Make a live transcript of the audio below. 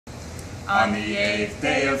On the 8th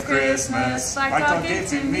day of Christmas, Black Dog gave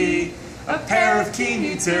to me a pair of Keen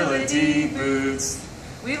utility boots.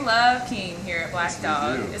 We love Keen here at Black Yes,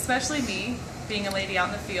 Dog, we do. especially me. Being a lady out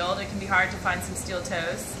in the field, it can be hard to find some steel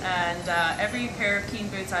toes, and every pair of Keen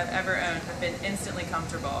boots I've ever owned have been instantly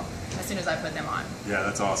comfortable as soon as I put them on. Yeah,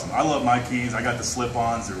 that's awesome. I love my Keens. I got the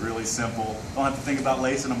slip-ons. They're really simple. Don't have to think about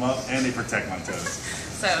lacing them up, and they protect my toes.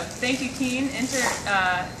 So thank you, Keen. Enter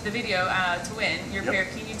the video to win your Yep. pair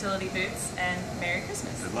of Keen utility boots, and Merry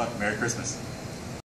Christmas. Good luck. Merry Christmas.